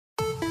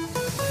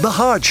The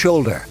Hard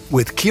Shoulder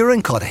with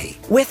Kieran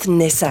Cuddihy with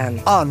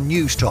Nissan on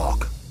News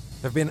Talk.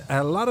 There have been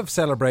a lot of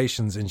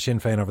celebrations in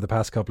Sinn Fein over the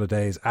past couple of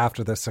days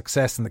after their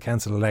success in the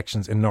council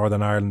elections in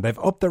Northern Ireland. They've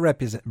upped their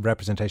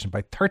representation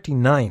by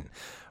 39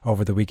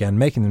 over the weekend,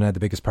 making them now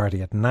the biggest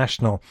party at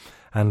national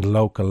and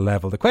local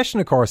level. The question,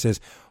 of course, is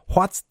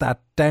what's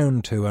that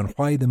down to and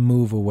why the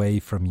move away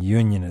from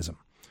unionism?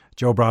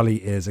 Joe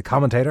Brolly is a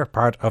commentator,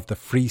 part of the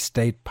Free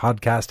State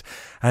podcast,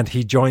 and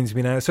he joins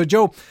me now. So,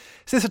 Joe,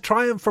 is this a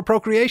triumph for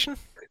procreation?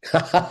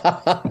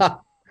 Yeah,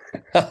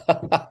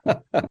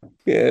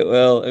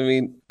 well, I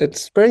mean,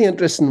 it's very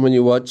interesting when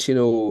you watch,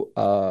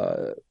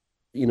 a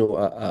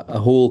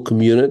whole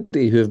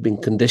community who have been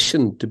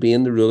conditioned to be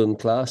in the ruling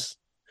class.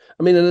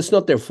 I mean, and it's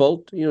not their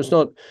fault. It's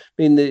not.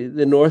 I mean,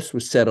 the North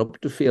was set up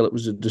to feel it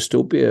was a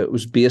dystopia. It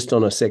was based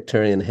on a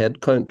sectarian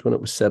head count when it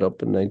was set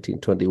up in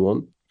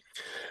 1921,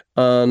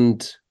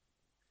 and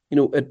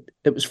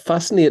it was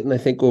fascinating. I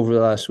think over the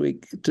last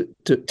week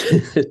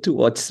to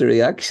watch the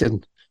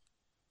reaction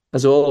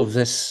as all of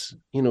this,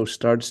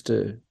 starts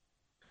to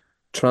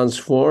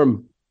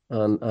transform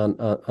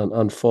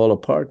and fall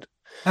apart.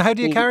 How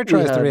do you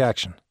characterise the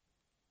reaction?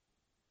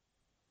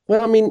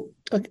 Well, I mean,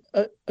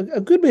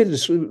 a good way to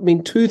describe. I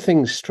mean, two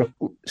things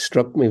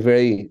struck me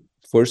very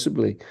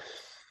forcibly.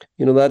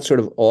 That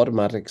sort of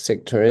automatic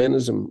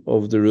sectarianism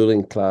of the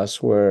ruling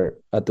class, where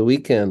at the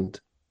weekend,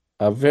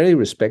 a very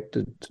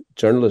respected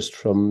journalist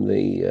from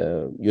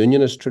the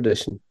unionist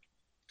tradition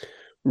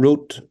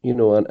wrote,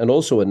 and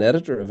also an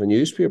editor of a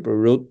newspaper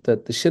wrote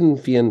that the Sinn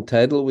Fein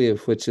tidal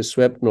wave, which has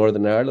swept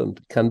Northern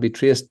Ireland, can be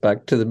traced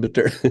back to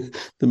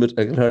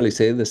I can hardly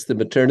say this, the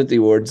maternity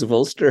wards of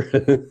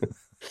Ulster,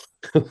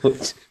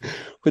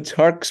 which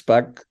harks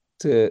back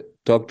to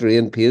Dr.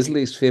 Ian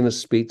Paisley's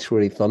famous speech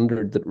where he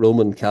thundered that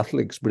Roman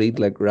Catholics breed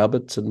like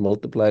rabbits and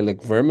multiply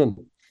like vermin.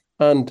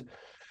 And,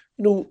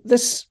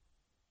 this...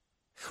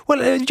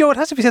 Well, Joe, it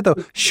has to be said,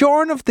 though,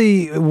 shorn of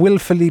the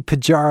willfully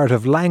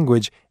pejorative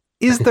language,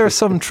 is there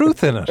some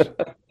truth in it?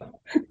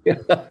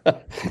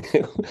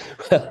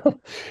 Well,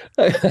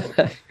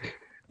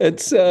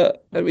 it's.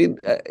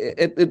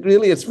 It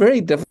really. It's very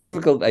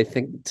difficult. I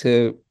think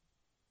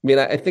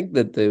I think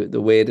that the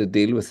way to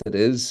deal with it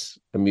is.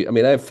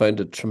 I've found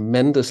it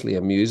tremendously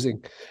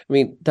amusing. I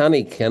mean,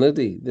 Danny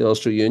Kennedy, the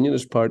Ulster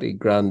Unionist Party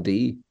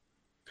grandee,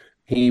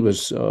 he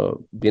was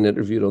being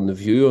interviewed on The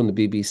View on the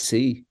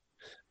BBC.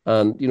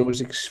 And,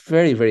 was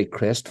very, very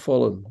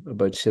crestfallen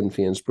about Sinn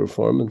Féin's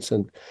performance.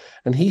 And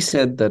he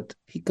said that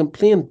he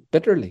complained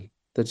bitterly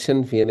that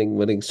Sinn Féin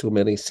winning so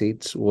many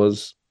seats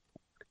was,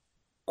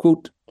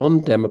 quote,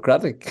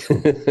 undemocratic.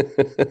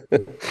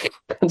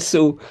 And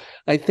so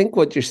I think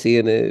what you're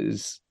seeing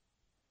is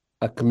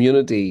a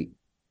community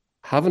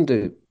having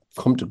to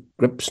come to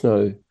grips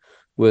now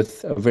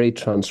with a very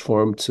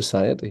transformed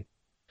society.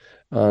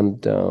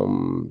 And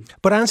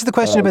but answer the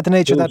question about the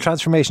nature of that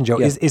transformation, Joe.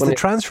 Is the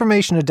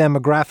transformation a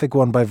demographic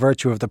one by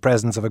virtue of the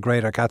presence of a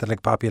greater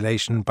Catholic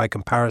population by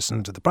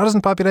comparison to the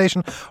Protestant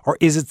population, or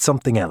is it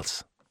something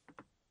else?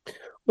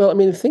 Well, I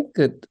think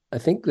that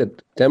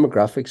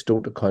demographics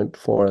don't account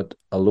for it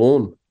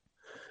alone.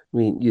 I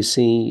mean, you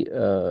see,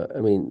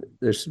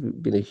 there's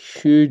been a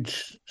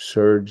huge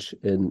surge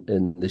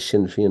in the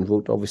Sinn Féin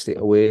vote, obviously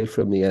away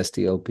from the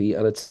SDLP,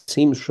 and it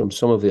seems from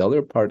some of the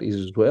other parties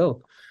as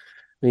well.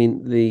 I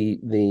mean,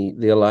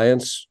 the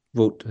Alliance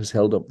vote has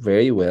held up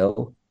very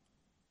well.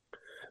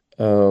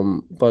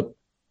 But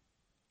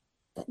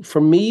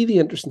for me, the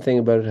interesting thing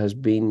about it has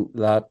been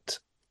that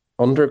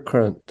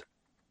undercurrent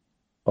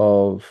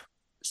of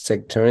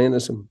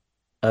sectarianism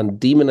and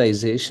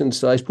demonization.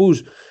 So I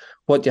suppose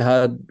what you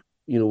had,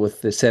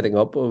 with the setting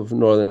up of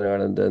Northern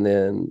Ireland and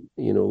then,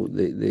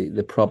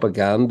 the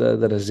propaganda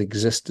that has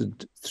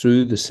existed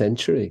through the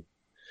century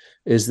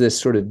is this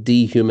sort of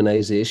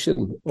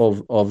dehumanization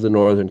of the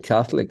Northern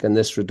Catholic and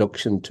this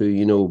reduction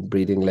to,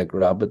 breeding like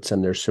rabbits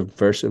and they're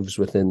subversives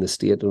within the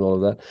state and all of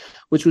that,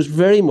 which was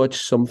very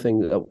much something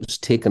that was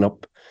taken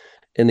up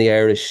in the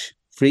Irish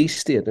Free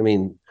State. I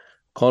mean,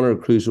 Conor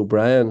Cruise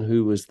O'Brien,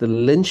 who was the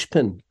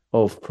linchpin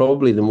of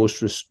probably the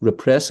most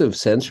repressive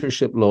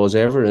censorship laws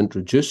ever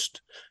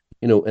introduced,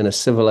 in a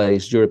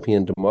civilized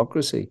European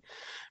democracy.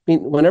 I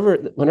mean,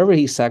 whenever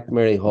he sacked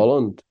Mary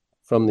Holland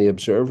from the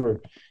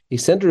Observer, he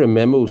sent her a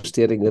memo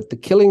stating that the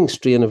killing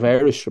strain of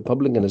Irish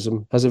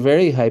republicanism has a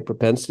very high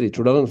propensity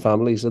to run in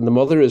families, and the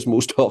mother is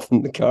most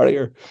often the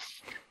carrier.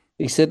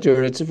 He said to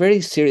her, "It's a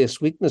very serious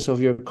weakness of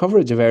your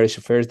coverage of Irish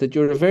affairs that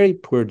you're a very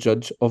poor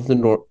judge of the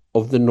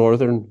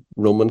Northern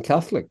Roman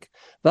Catholic.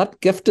 That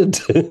gifted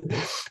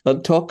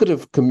and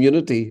talkative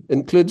community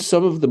includes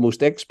some of the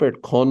most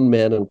expert con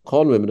men and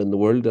con women in the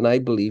world, and I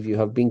believe you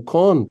have been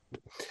conned."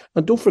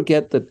 And don't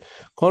forget that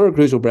Conor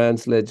Cruise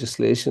O'Brien's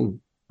legislation,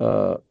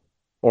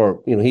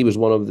 he was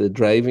one of the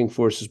driving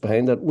forces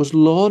behind that, was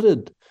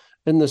lauded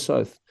in the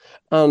South.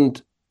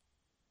 And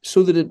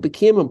so that it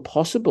became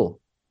impossible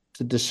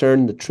to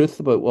discern the truth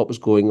about what was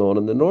going on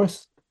in the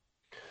North.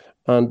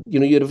 And,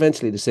 you had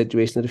eventually the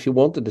situation that if you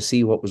wanted to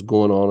see what was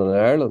going on in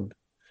Ireland,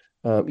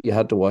 you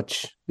had to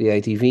watch the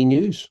ITV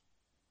news.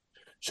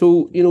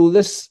 So,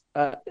 this,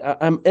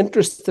 I'm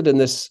interested in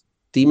this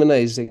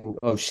demonizing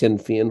of Sinn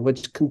Fein,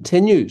 which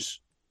continues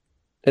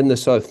in the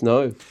South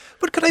now.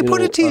 But could I put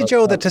it to you,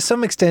 Joe, that to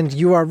some extent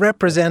you are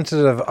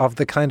representative of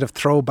the kind of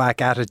throwback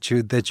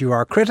attitude that you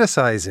are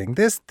criticising?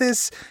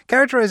 This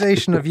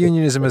characterisation of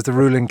unionism as the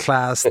ruling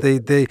class,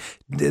 the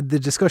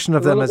discussion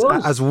of them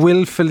as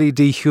willfully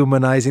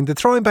dehumanising, the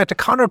throwing back to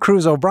Conor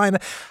Cruise O'Brien.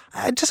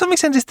 To some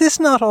extent, is this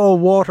not all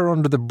water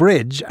under the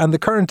bridge? And the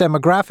current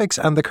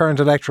demographics and the current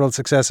electoral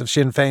success of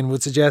Sinn Féin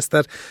would suggest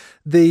that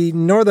the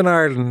Northern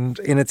Ireland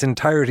in its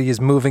entirety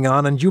is moving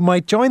on and you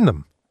might join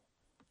them.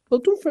 Well,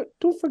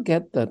 don't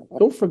forget that.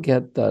 Don't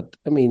forget that.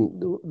 I mean,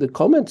 the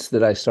comments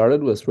that I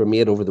started with were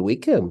made over the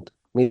weekend.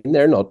 I mean,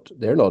 they're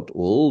not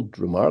old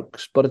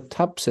remarks, but it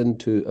taps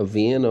into a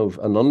vein of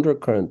an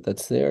undercurrent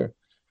that's there,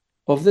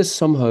 of this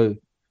somehow,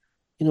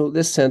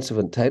 this sense of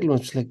entitlement.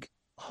 It's like,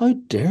 how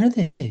dare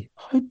they?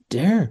 How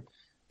dare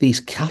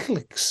these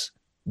Catholics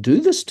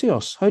do this to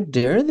us? How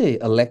dare they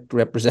elect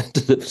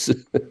representatives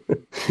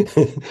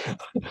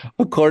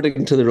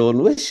according to their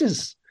own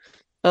wishes?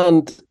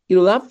 And,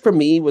 that for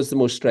me was the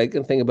most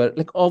striking thing about it.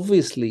 Like,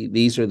 obviously,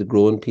 these are the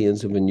growing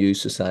pains of a new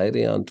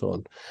society,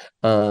 Anton.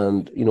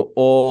 And,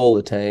 all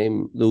the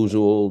time, those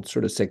old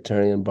sort of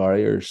sectarian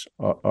barriers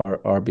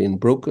are being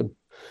broken.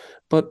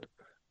 But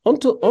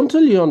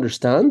until you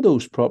understand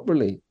those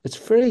properly, it's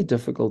very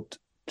difficult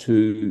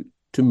to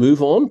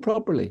move on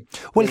properly.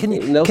 Well, can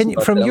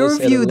you from your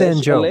view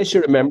then, Joe? Unless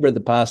you remember the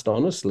past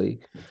honestly,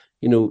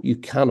 you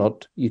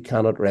cannot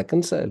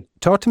reconcile.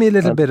 Talk to me a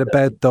little bit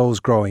about those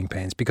growing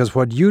pains, because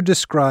what you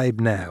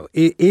describe now,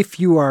 if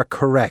you are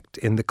correct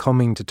in the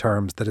coming to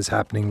terms that is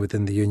happening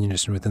within the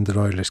Unionist and within the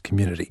Loyalist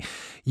community,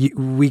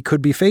 we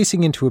could be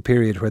facing into a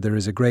period where there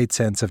is a great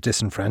sense of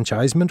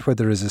disenfranchisement, where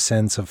there is a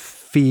sense of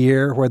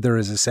fear, where there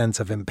is a sense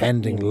of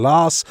impending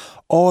loss,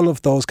 all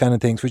of those kind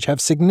of things, which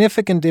have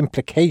significant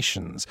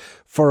implications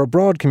for a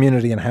broad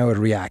community and how it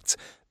reacts.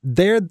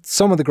 They're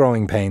some of the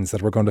growing pains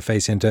that we're going to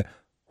face into.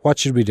 What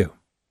should we do?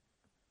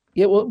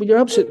 Yeah, well, you're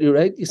absolutely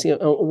right. You see,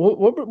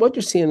 what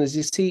you're saying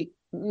is,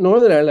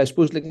 Northern Ireland, I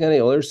suppose, like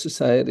any other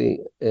society,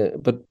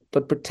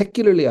 but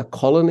particularly a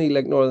colony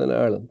like Northern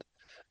Ireland,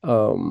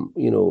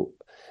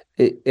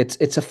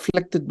 it's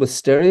afflicted with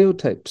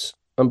stereotypes,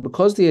 and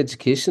because the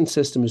education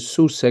system is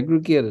so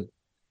segregated.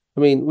 I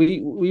mean,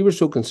 we were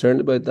so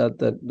concerned about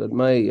that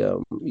my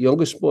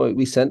youngest boy,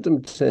 we sent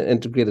him to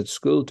integrated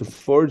school to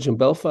Forge in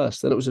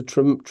Belfast, and it was a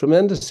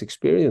tremendous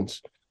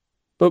experience,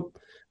 but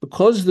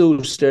because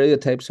those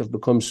stereotypes have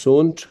become so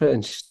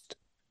entrenched,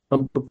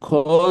 and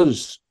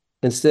because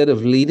instead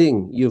of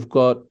leading, you've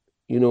got,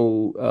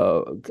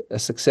 a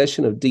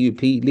succession of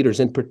DUP leaders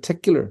in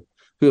particular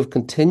who have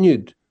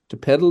continued to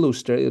peddle those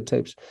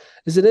stereotypes,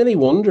 is it any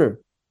wonder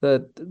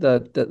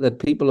that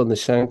people on the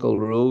Shankill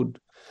Road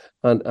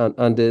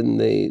and in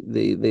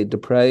the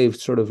deprived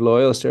sort of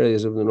loyalist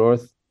areas of the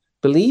North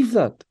believe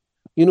that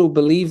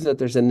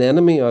there's an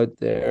enemy out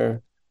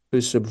there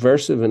who's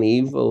subversive and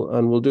evil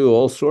and will do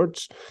all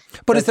sorts.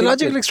 But is the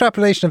logical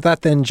extrapolation of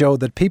that then, Joe,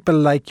 that people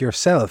like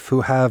yourself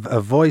who have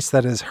a voice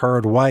that is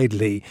heard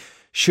widely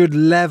should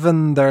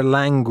leaven their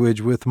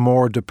language with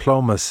more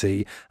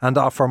diplomacy and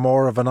offer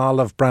more of an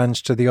olive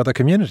branch to the other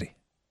community?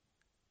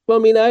 Well,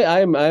 I mean,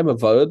 I'm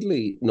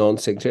avowedly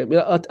non-sectarian. I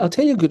mean, I'll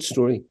tell you a good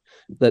story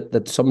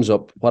that sums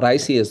up what I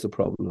see as the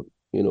problem,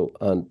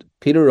 and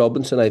Peter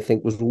Robinson, I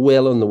think, was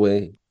well on the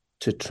way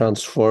to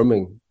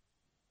transforming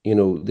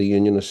the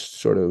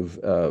Unionist sort of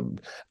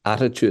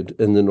attitude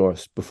in the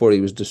North before he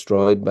was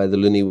destroyed by the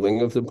loony wing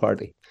of the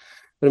party.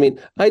 But I mean,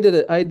 I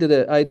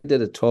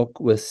did a talk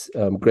with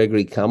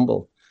Gregory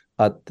Campbell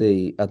at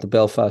the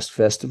Belfast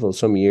Festival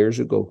some years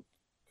ago,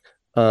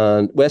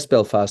 and West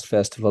Belfast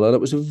Festival, and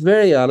it was a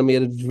very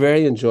animated,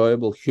 very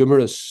enjoyable,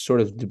 humorous sort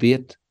of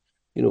debate,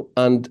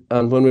 And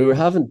when we were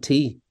having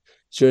tea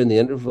during the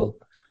interval,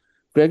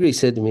 Gregory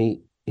said to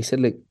me, he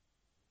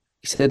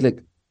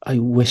said, I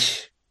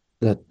wish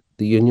that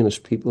the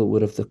Unionist people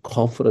would have the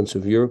confidence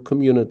of your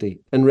community,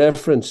 in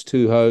reference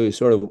to how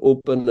sort of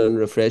open and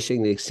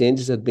refreshing the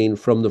exchanges had been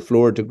from the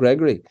floor to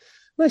Gregory.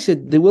 And I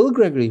said, they will,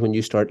 Gregory, when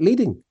you start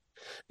leading.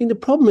 I mean, the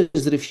problem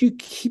is that if you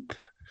keep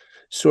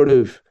sort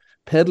of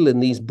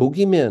peddling these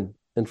bogeymen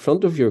in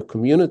front of your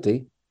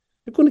community,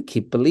 you're going to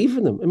keep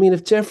believing them. I mean,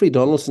 if Jeffrey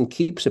Donaldson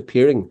keeps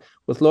appearing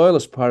with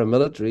loyalist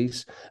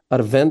paramilitaries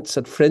at events,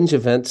 at fringe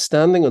events,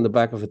 standing on the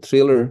back of a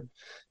trailer,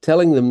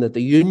 telling them that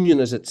the union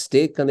is at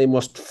stake and they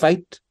must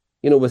fight,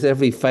 with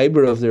every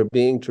fibre of their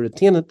being to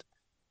retain it,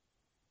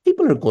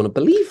 people are going to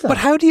believe that. But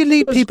how do you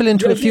lead people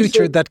into a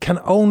future that can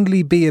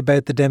only be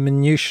about the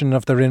diminution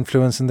of their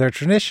influence and their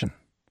tradition?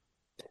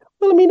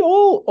 Well, I mean,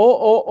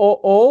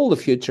 all the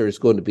future is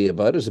going to be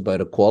about is about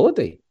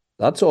equality.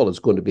 That's all it's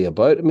going to be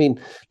about. I mean,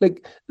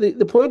 like,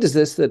 the point is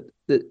this, that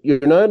you're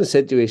now in a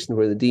situation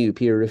where the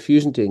DUP are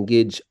refusing to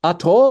engage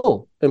at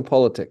all in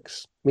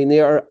politics. I mean, they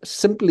are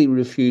simply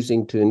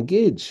refusing to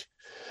engage.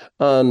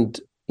 And,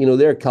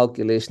 their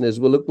calculation is,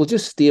 well, look, we'll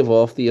just stave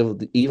off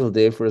the evil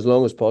day for as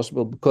long as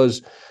possible,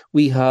 because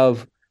we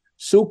have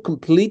so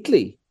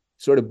completely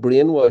sort of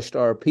brainwashed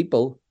our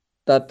people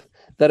that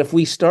if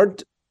we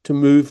start to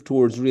move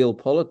towards real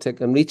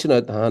politics and reaching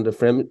out the hand of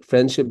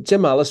friendship,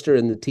 Jim Allister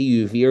and the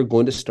TUV are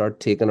going to start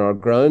taking our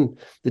ground.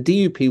 The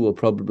DUP will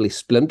probably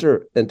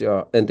splinter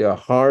into a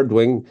hard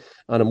wing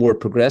and a more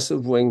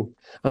progressive wing.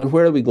 And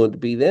where are we going to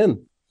be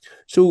then?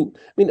 So,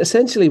 I mean,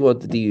 essentially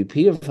what the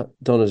DUP have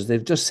done is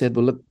they've just said,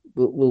 well, look,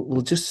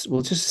 we'll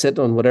just sit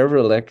on whatever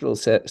electoral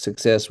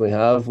success we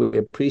have. We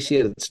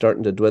appreciate it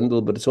starting to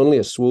dwindle, but it's only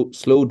a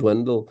slow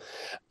dwindle.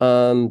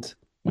 And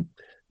I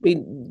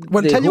mean,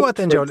 well, tell you what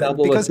then, Joe,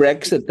 because with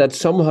Brexit, that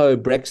somehow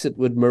Brexit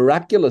would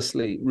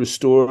miraculously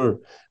restore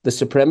the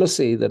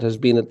supremacy that has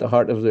been at the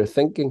heart of their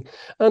thinking.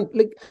 And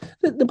like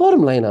the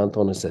bottom line,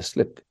 Anton, is this: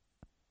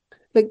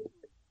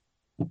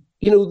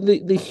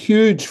 the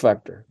huge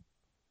factor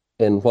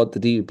in what the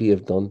DUP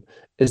have done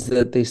is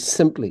that they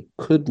simply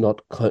could not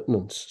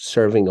countenance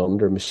serving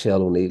under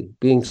Michelle O'Neill,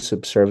 being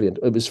subservient.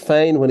 It was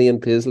fine when Ian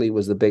Paisley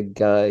was the big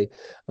guy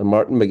and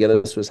Martin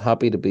McGuinness was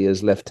happy to be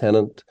his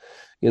lieutenant.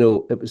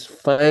 It was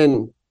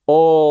fine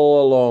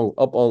all along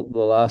up on the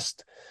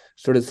last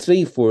sort of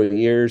 3-4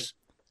 years,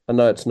 and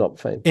now it's not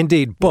fine.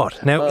 Indeed,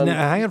 but now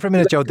hang on for a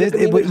minute, Joe.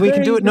 We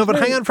can do it. No, but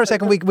hang on for a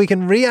second. We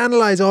can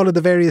reanalyse all of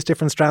the various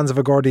different strands of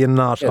a Gordian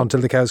knot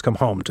until the cows come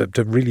home,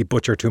 to really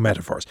butcher two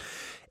metaphors.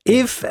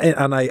 If,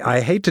 and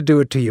I hate to do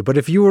it to you, but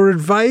if you were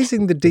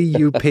advising the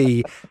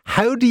DUP,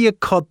 how do you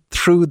cut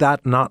through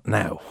that knot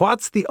now?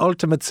 What's the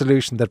ultimate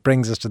solution that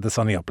brings us to the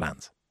sunny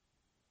uplands?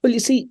 Well, you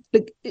see,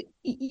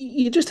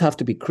 you just have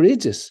to be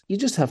courageous. You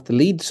just have to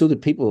lead so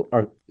that people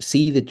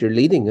see that you're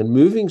leading and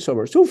moving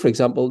somewhere. So, for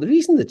example, the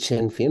reason that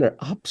Sinn Fein are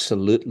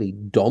absolutely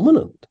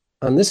dominant,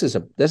 and this is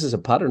a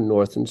pattern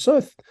north and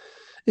south,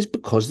 is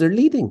because they're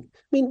leading. I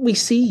mean, we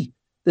see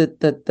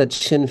that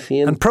Sinn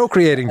Fein and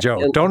procreating,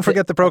 Joe. Don't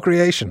forget the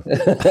procreation.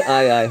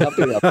 Aye,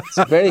 happy rabbits,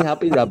 very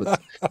happy rabbits.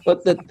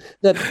 But that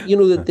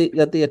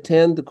they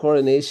attend the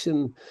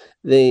coronation,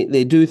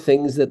 they do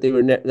things that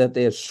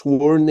they have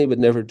sworn they would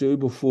never do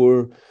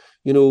before.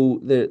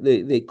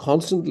 They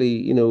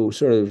constantly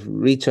sort of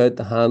reach out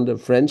the hand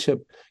of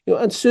friendship.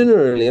 And sooner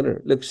or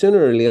later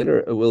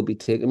it will be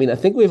taken. I mean, I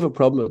think we have a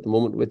problem at the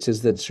moment, which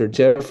is that Sir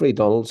Geoffrey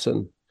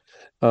Donaldson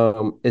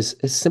is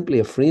simply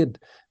afraid.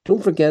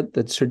 Don't forget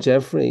that Sir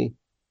Geoffrey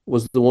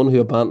was the one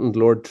who abandoned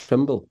Lord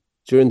Trimble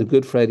during the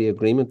Good Friday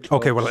Agreement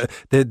talks. Okay, well,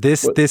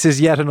 this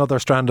is yet another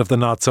strand of the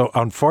knot. So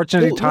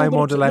unfortunately, time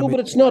won't allow me. But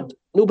it's not,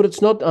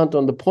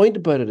 Anton. The point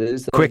about it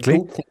is that quickly, I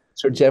don't think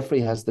Sir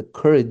Geoffrey has the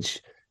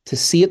courage to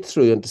see it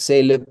through and to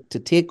say, look, to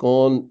take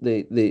on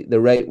the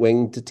right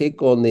wing, to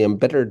take on the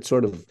embittered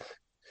sort of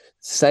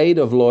side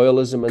of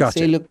loyalism and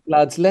say, look,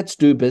 lads, let's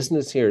do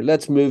business here.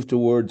 Let's move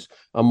towards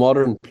a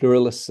modern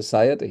pluralist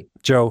society.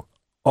 Joe,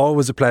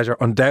 always a pleasure.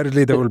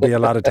 Undoubtedly, there will be a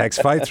lot of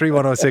text.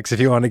 53106 if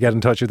you want to get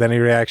in touch with any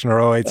reaction,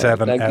 or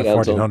 087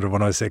 1400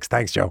 106.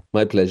 Thanks, Joe.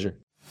 My pleasure.